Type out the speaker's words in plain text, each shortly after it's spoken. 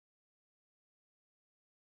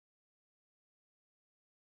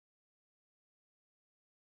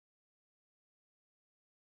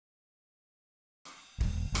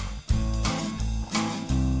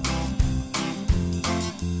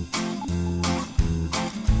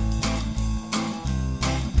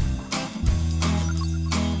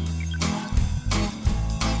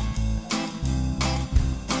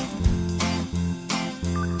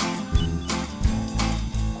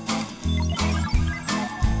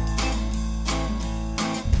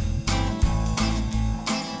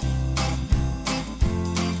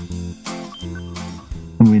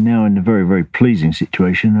a very, very pleasing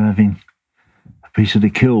situation of having a piece of the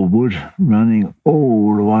keel wood running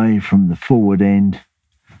all the way from the forward end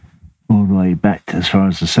all the way back to as far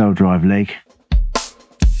as the sail drive leg.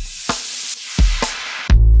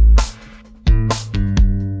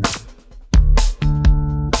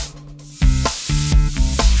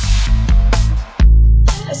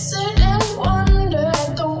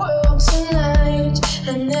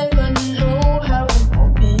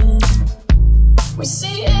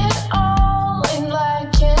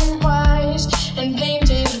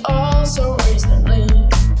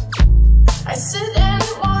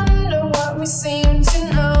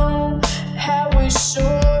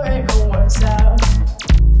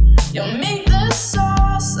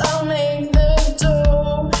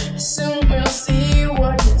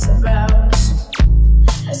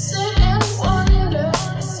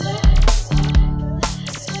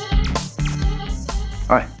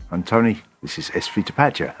 Hi, I'm Tony, this is SV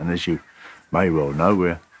Tapatya, and as you may well know,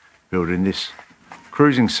 we're building this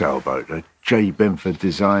cruising sailboat, a Jay Benford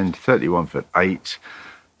designed 31'8"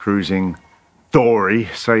 cruising dory,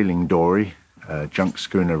 sailing dory, junk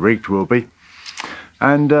schooner rigged will be.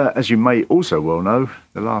 And as you may also well know,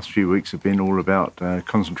 the last few weeks have been all about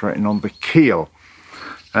concentrating on the keel.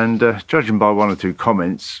 And judging by one or two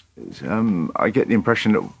comments, I get the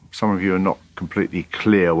impression that some of you are not completely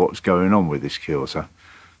clear what's going on with this keel. So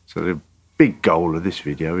the big goal of this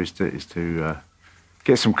video is to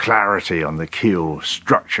get some clarity on the keel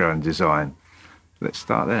structure and design. Let's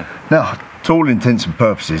start there. Now, to all intents and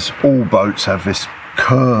purposes, all boats have this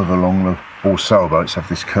curve along the, all sailboats have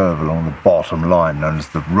this curve along the bottom line known as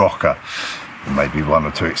the rocker. There may be one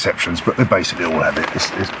or two exceptions, but they basically all have it.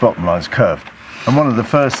 This bottom line's curved. And one of the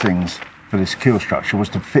first things for this keel structure was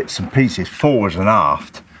to fit some pieces forward and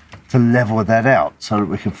aft to level that out so that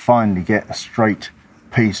we can finally get a straight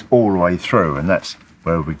piece all the way through. And that's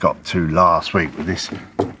where we got to last week with this.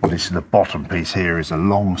 The bottom piece here is a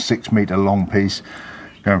long 6 metre long piece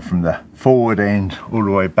going from the forward end all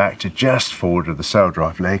the way back to just forward of the sail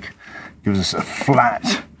drive leg. Gives us a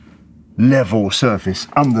flat level surface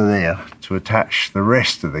under there to attach the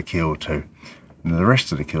rest of the keel to. And the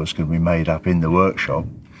rest of the keel is going to be made up in the workshop.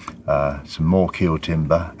 Some more keel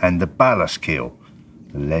timber and the ballast keel,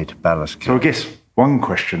 the lead ballast keel. So I guess one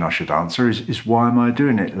question I should answer is why am I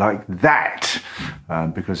doing it like that?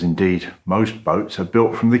 Because indeed most boats are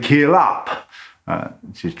built from the keel up.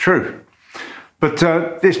 This is true. But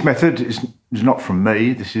this method is not from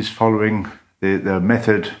me. This is following the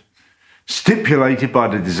method stipulated by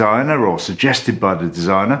the designer or suggested by the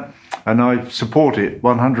designer, and I support it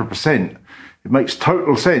 100%. It makes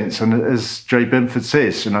total sense, and as Jay Benford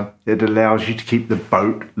says, it allows you to keep the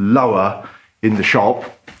boat lower in the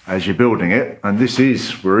shop as you're building it. And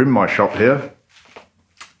we're in my shop here.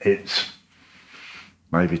 It's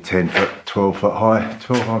maybe 10 foot, 12 foot high,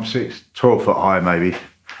 12 foot high maybe,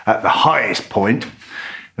 at the highest point.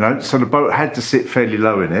 So the boat had to sit fairly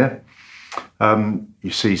low in here.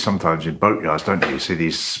 You see sometimes in boatyards, don't you? You see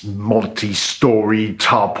these multi-storey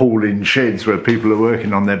tarpaulin sheds where people are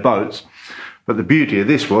working on their boats. But the beauty of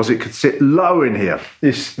this was it could sit low in here.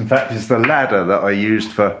 This, in fact, is the ladder that I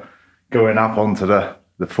used for going up onto the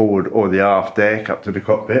forward or the aft deck, up to the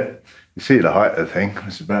cockpit. You see the height of the thing.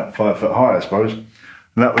 It's about 5 foot high, I suppose. And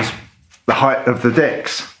that was the height of the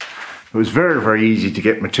decks. It was very, very easy to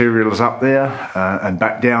get materials up there and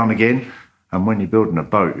back down again. And when you're building a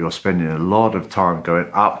boat, you're spending a lot of time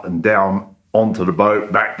going up and down onto the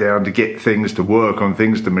boat, back down to get things, to work on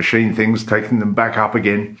things, to machine things, taking them back up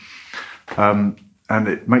again. And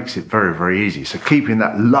it makes it very, very easy. So keeping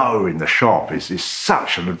that low in the shop is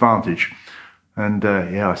such an advantage. And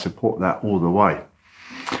yeah, I support that all the way.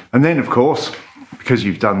 And then, of course, because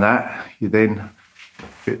you've done that, you then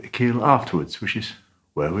fit the keel afterwards, which is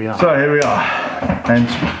where we are. So here we are. And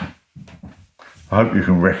I hope you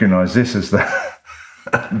can recognise this as the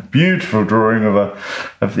beautiful drawing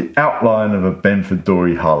of the outline of a Benford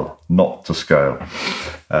dory hull, not to scale.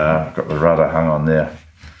 I've got the rudder hung on there.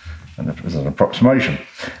 And as an approximation.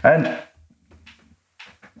 And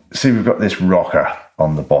see, we've got this rocker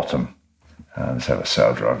on the bottom. Let's have a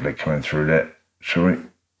sail drive leg coming through there, shall we?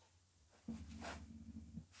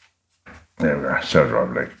 There we go, sail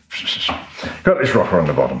drive leg. Got this rocker on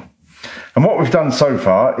the bottom. And what we've done so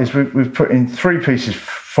far is we've put in 3 pieces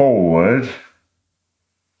forward.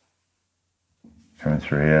 Coming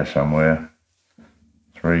through here somewhere.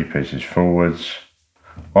 3 pieces forwards.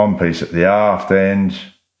 1 piece at the aft end.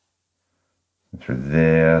 Through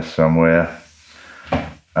there somewhere,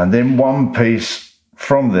 and then 1 piece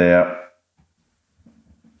from there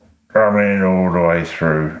coming all the way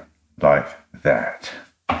through like that.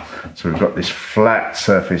 So we've got this flat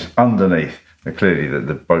surface underneath. Now clearly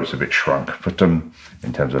the boat's a bit shrunk, but in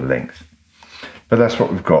terms of length. But that's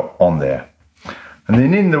what we've got on there. And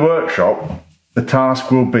then in the workshop, the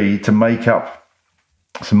task will be to make up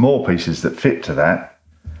some more pieces that fit to that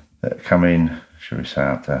come in, should we say,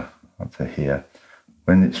 up to here.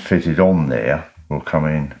 When it's fitted on there, will come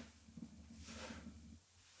in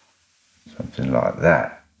something like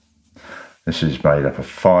that. This is made up of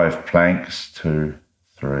 5 planks, 2,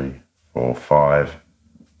 3, 4, 5.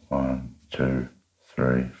 1, 2,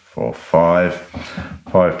 3, 4, 5.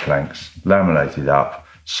 5 planks, laminated up,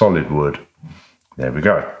 solid wood. There we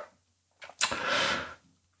go.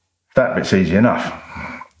 That bit's easy enough.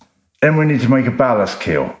 Then we need to make a ballast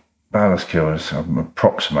keel. Ballast keel is, I'm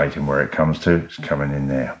approximating where it comes to, it's coming in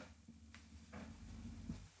there.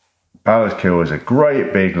 Ballast keel is a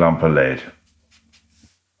great big lump of lead.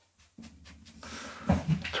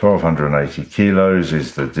 1280 kilos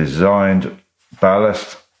is the designed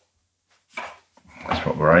ballast. That's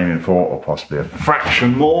what we're aiming for, or possibly a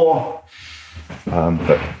fraction more,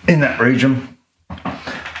 but in that region.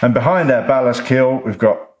 And behind our ballast keel, we've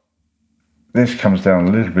got, this comes down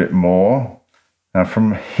a little bit more. Now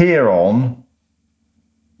from here on,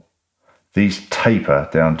 these taper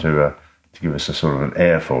down to give us a sort of an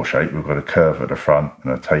airfoil shape. We've got a curve at the front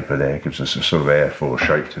and a taper there, gives us a sort of airfoil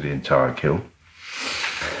shape to the entire keel.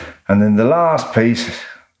 And then the last piece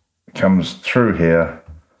comes through here,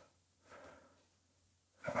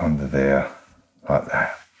 under there, like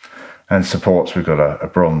that. And supports, we've got a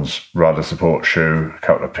bronze rudder support shoe, a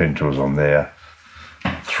couple of pintles on there.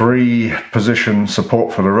 3 position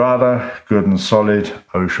support for the rudder, good and solid,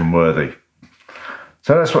 ocean worthy.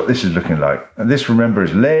 So that's what this is looking like. And this, remember,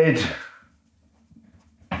 is lead.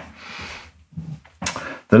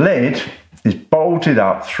 The lead is bolted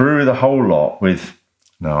up through the whole lot with,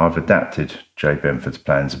 now I've adapted Jay Benford's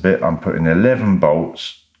plans a bit. I'm putting 11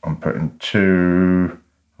 bolts, I'm putting 2,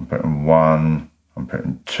 I'm putting 1, I'm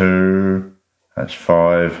putting 2, that's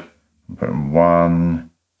 5, I'm putting 1,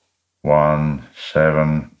 1,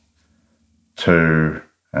 7, 2,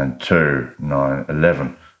 and 2, 9,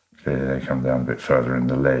 11. Clearly they come down a bit further in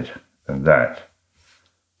the lead than that.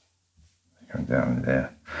 They come down in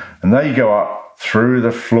there. And they go up through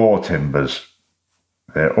the floor timbers.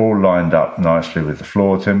 They're all lined up nicely with the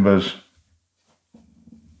floor timbers.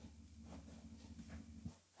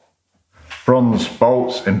 Bronze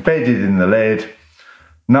bolts embedded in the lead,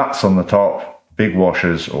 nuts on the top, big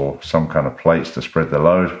washers or some kind of plates to spread the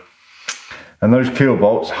load. And those keel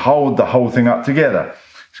bolts hold the whole thing up together.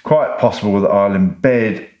 It's quite possible that I'll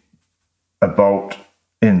embed a bolt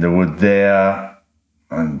in the wood there,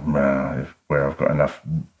 and where I've got enough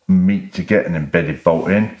meat to get an embedded bolt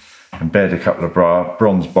in, embed a couple of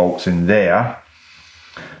bronze bolts in there,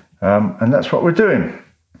 and that's what we're doing.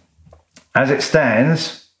 As it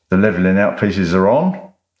stands, the levelling out pieces are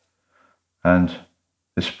on, and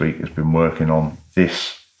this week has been working on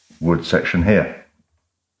this wood section here.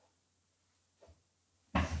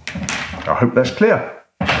 I hope that's clear.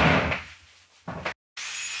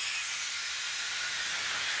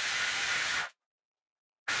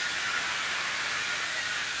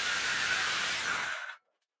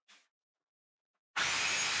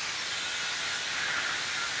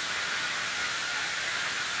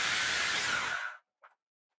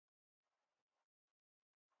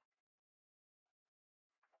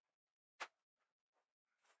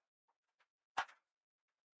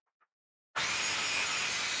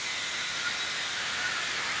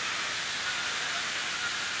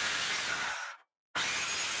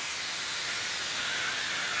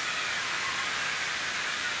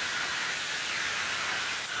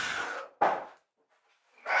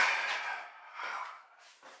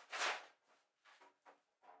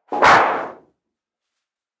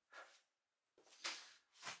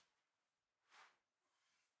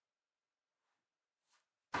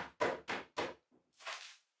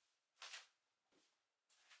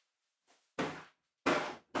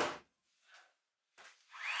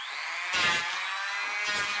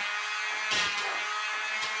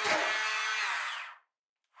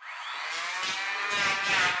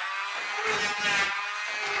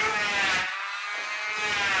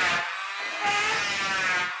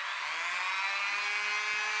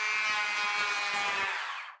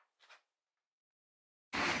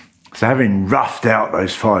 So having roughed out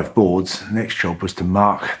those 5 boards, the next job was to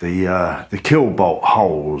mark the keel bolt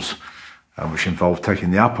holes, which involved taking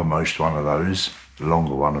the uppermost one of those, the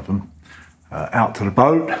longer one of them, out to the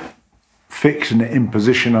boat, fixing it in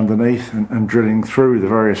position underneath and drilling through the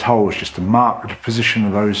various holes just to mark the position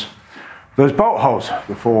of those bolt holes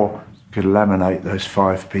before we could laminate those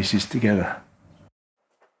 5 pieces together.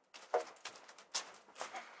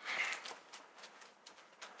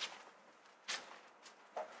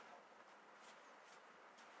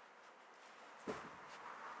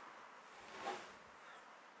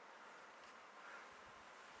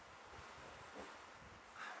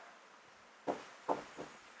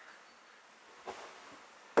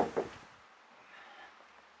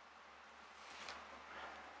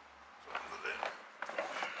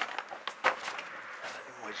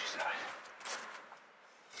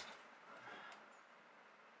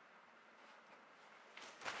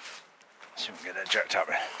 see if we can get that jacked up.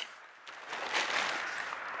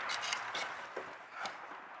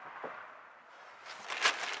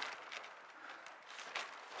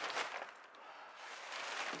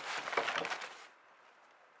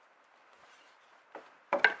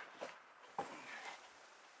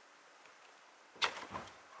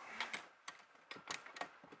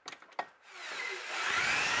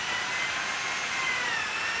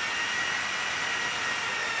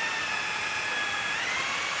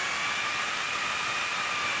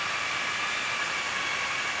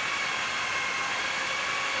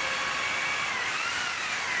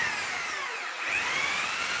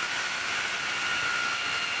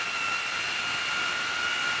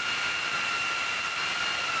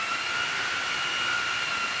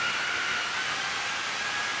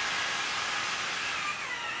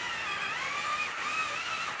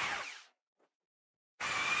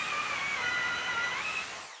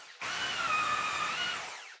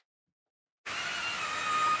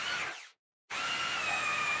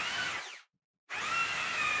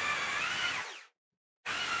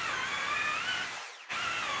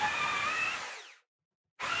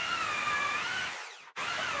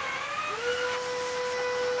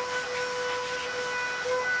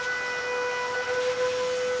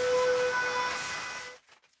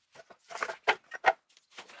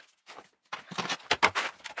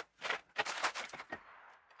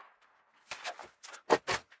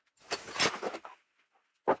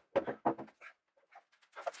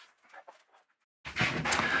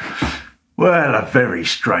 Well, a very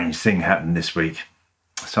strange thing happened this week.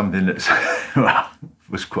 Something that's, well,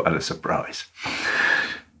 was quite a surprise.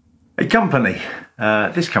 A company,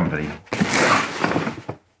 this company,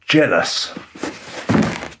 Jellas,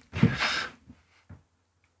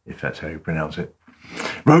 if that's how you pronounce it,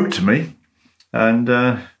 wrote to me, and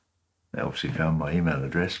they obviously found my email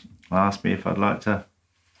address, asked me if I'd like to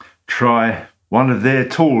try one of their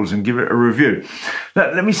tools and give it a review.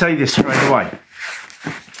 Let me say this straight away.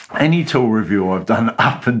 Any tool review I've done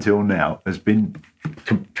up until now has been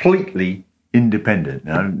completely independent.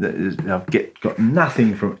 I've got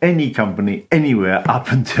nothing from any company anywhere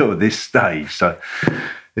up until this stage. So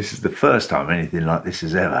this is the first time anything like this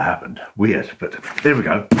has ever happened. Weird, but there we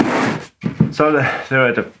go. So there I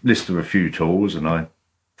had a list of a few tools, and I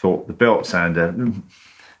thought the belt sander,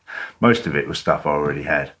 most of it was stuff I already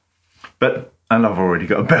had. And I've already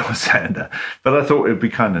got a belt sander, but I thought it'd be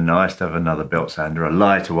kind of nice to have another belt sander, a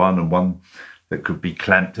lighter one, and one that could be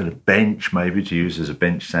clamped to the bench, maybe to use as a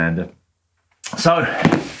bench sander. So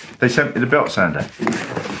they sent me the belt sander,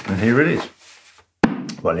 and here it is.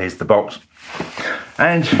 Well, here's the box.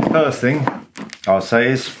 And first thing I'll say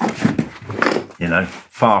is, you know,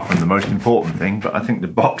 far from the most important thing, but I think the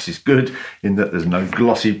box is good in that there's no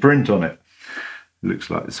glossy print on it. It looks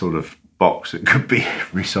like the sort of box that could be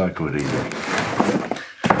recycled easily.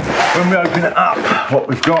 When we open it up, what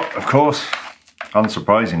we've got, of course,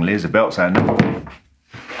 unsurprisingly, is a belt sander,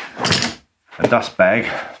 a dust bag,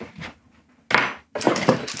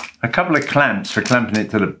 a couple of clamps for clamping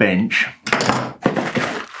it to the bench.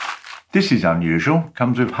 This is unusual,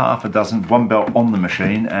 comes with half a dozen, one belt on the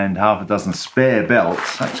machine and half a dozen spare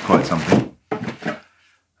belts, that's quite something,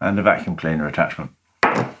 and a vacuum cleaner attachment,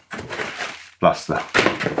 plus the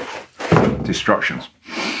instructions.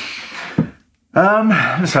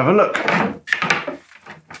 Let's have a look.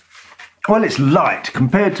 Well, it's light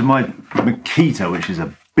compared to my Makita, which is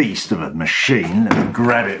a beast of a machine. Let me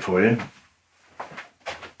grab it for you.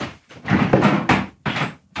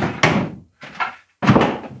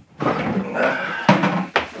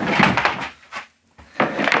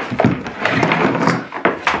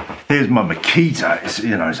 Here's my Makita. It's,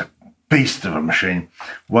 you know, it's a beast of a machine.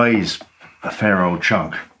 Weighs a fair old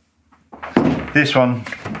chunk. This one,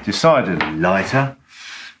 decidedly lighter.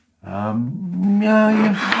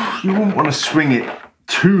 Yeah, you wouldn't want to swing it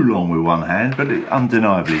too long with one hand, but it's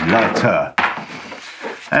undeniably lighter.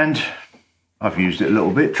 And I've used it a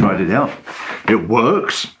little bit, tried it out. It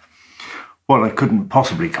works. What I couldn't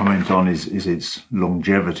possibly comment on is its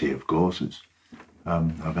longevity, of course.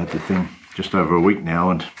 I've had the thing just over a week now,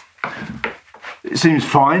 and it seems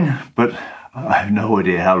fine, but I have no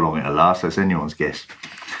idea how long it'll last. That's anyone's guess.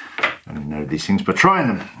 I don't know these things by trying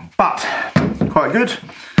them, but quite good.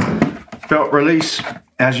 Belt release,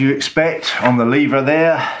 as you expect, on the lever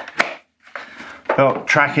there. Belt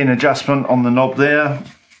tracking adjustment on the knob there.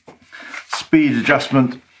 Speed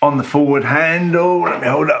adjustment on the forward handle. Let me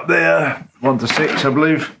hold up there. 1 to 6, I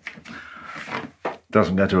believe.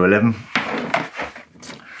 Doesn't go to 11.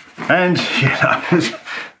 And, you know,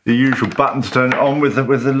 the usual button to turn it on with the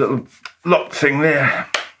little lock thing there.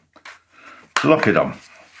 Lock it on.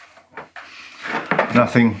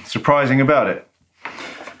 Nothing surprising about it.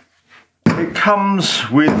 It comes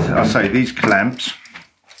with, I say, these clamps,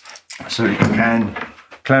 so you can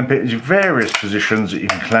clamp it in various positions that you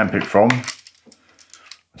can clamp it from. I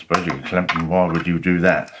suppose you can clamp them. Why would you do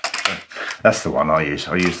that? So that's the one I use.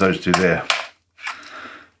 I use those two there.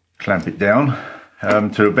 Clamp it down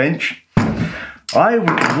to a bench. I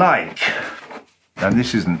would like, and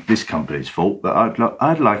this isn't this company's fault, but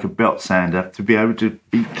I'd like a belt sander to be able to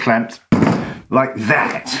be clamped like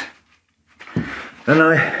that. And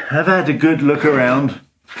I have had a good look around,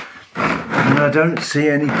 and I don't see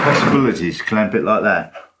any possibilities to clamp it like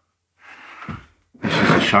that. This is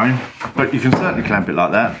a shame, but you can certainly clamp it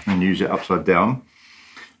like that and use it upside down.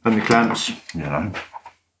 And the clamps, you know,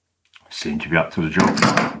 seem to be up to the job.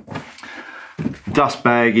 Dust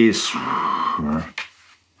bag is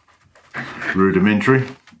rudimentary,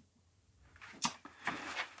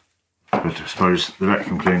 but I suppose the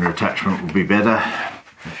vacuum cleaner attachment will be better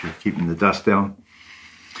if you're keeping the dust down.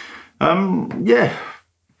 Yeah,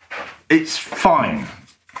 it's fine.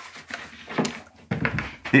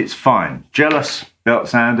 It's fine. Jellas belt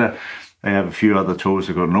sander. They have a few other tools.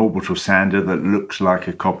 They've got an orbital sander that looks like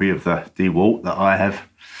a copy of the DeWalt that I have.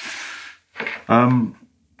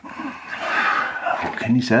 What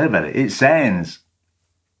can you say about it? It sands.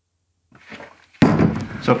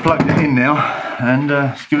 So I plugged it in now, and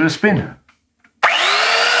let's give it a spin.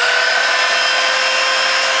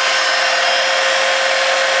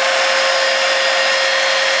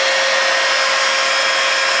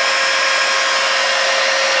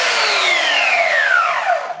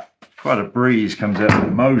 Quite a breeze comes out of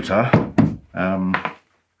the motor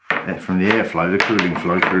from the airflow, the cooling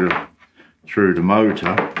flow through the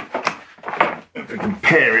motor. If we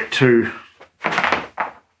compare it to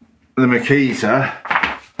the Makita,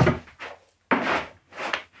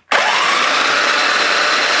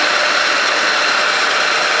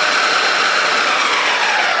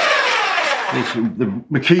 the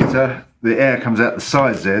Makita, the air comes out the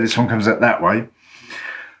sides there, this one comes out that way.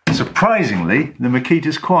 Surprisingly, the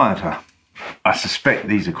Makita's quieter. I suspect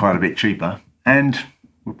these are quite a bit cheaper and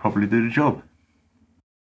will probably do the job.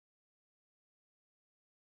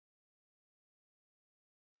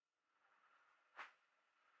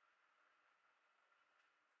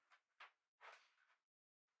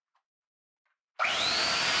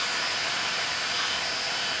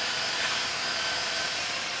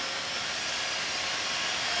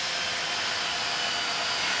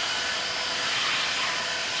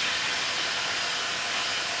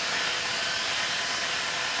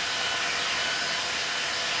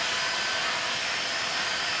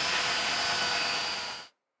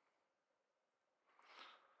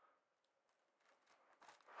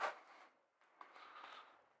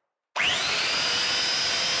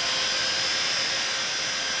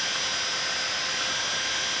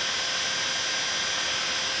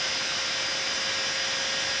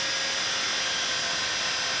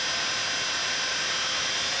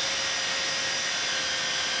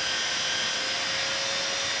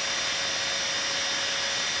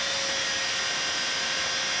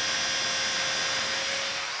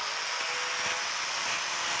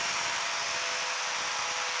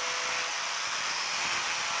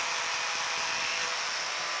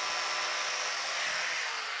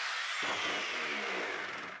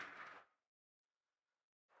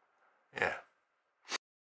 Yeah,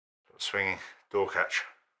 swinging door catch.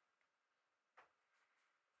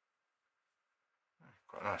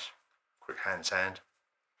 Quite nice. Quick hand sand.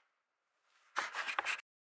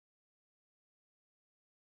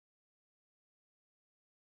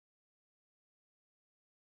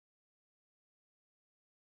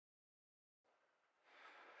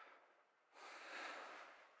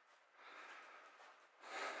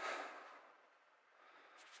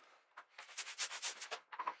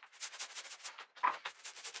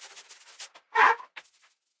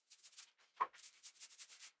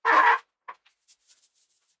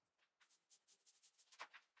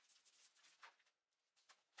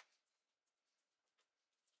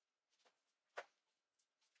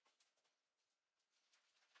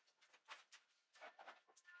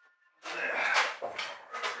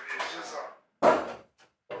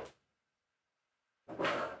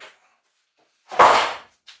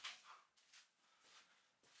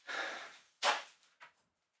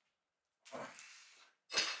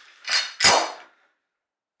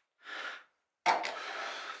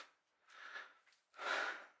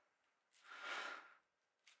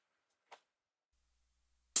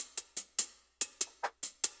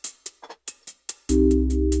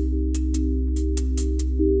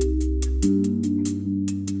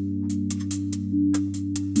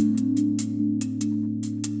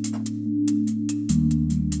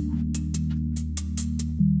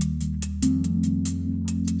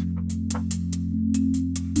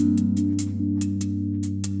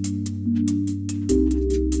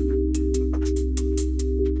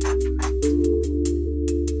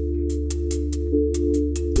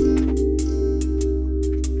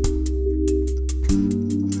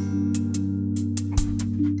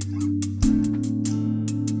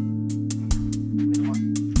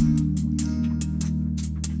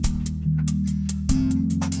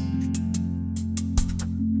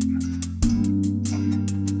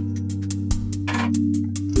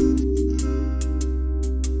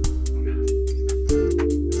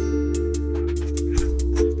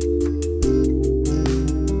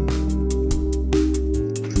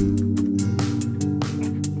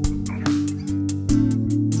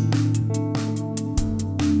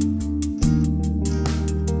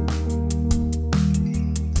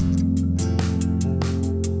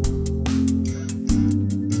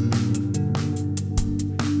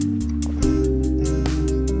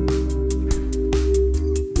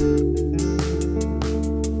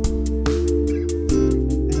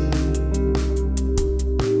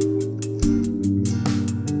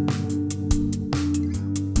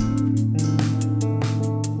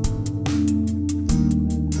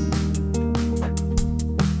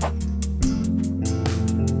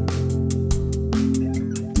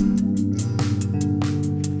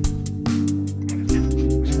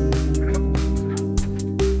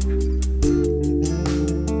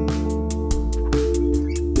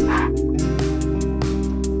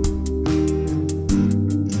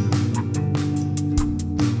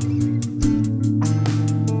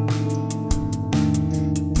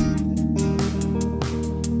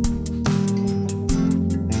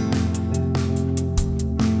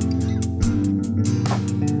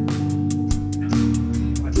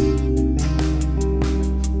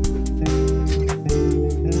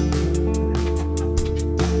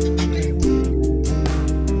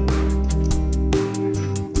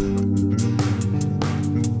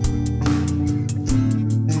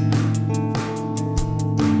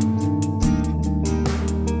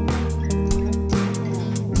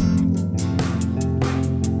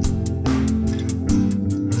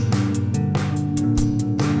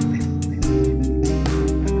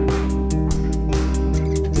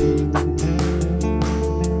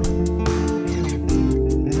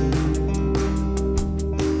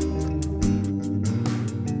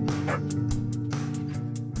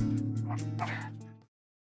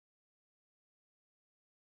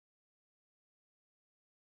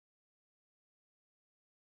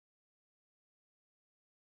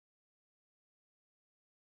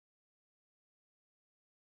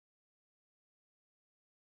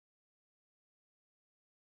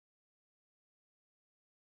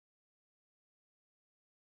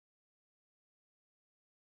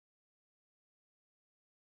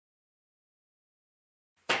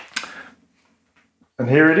 And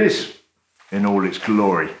here it is in all its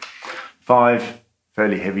glory. 5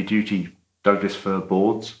 fairly heavy duty Douglas fir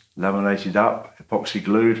boards, laminated up, epoxy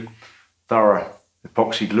glued, thorough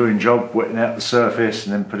epoxy gluing job, wetting out the surface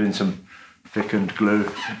and then putting some thickened glue,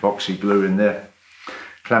 epoxy glue in there,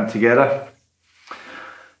 clamped together.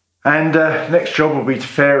 And next job will be to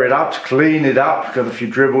fair it up, to clean it up. Got a few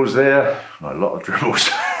dribbles there, a lot of dribbles.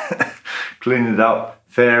 Clean it up,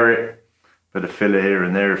 fair it, bit of filler here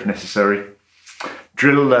and there if necessary.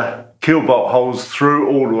 Drill the keel bolt holes through,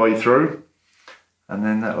 all the way through. And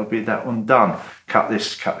then that will be that one done. Cut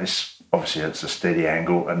this, obviously it's a steady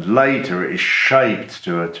angle, and later it is shaped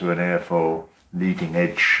to an airfoil leading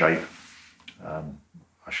edge shape.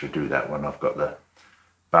 I should do that when I've got the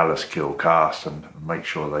ballast keel cast and make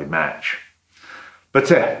sure they match. But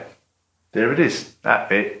there it is. That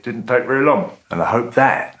bit didn't take very long. And I hope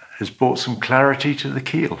that has brought some clarity to the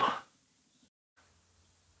keel.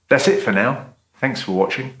 That's it for now. Thanks for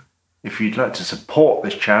watching. If you'd like to support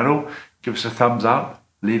this channel, give us a thumbs up,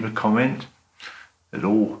 leave a comment. It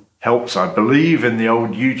all helps, I believe, in the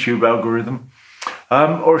old YouTube algorithm.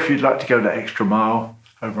 Or if you'd like to go the extra mile,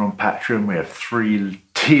 over on Patreon, we have 3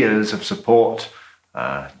 tiers of support.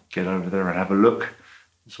 Get over there and have a look.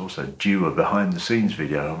 There's also due a behind the scenes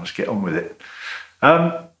video. I must get on with it.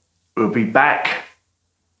 We'll be back.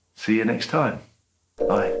 See you next time.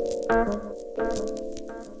 Bye.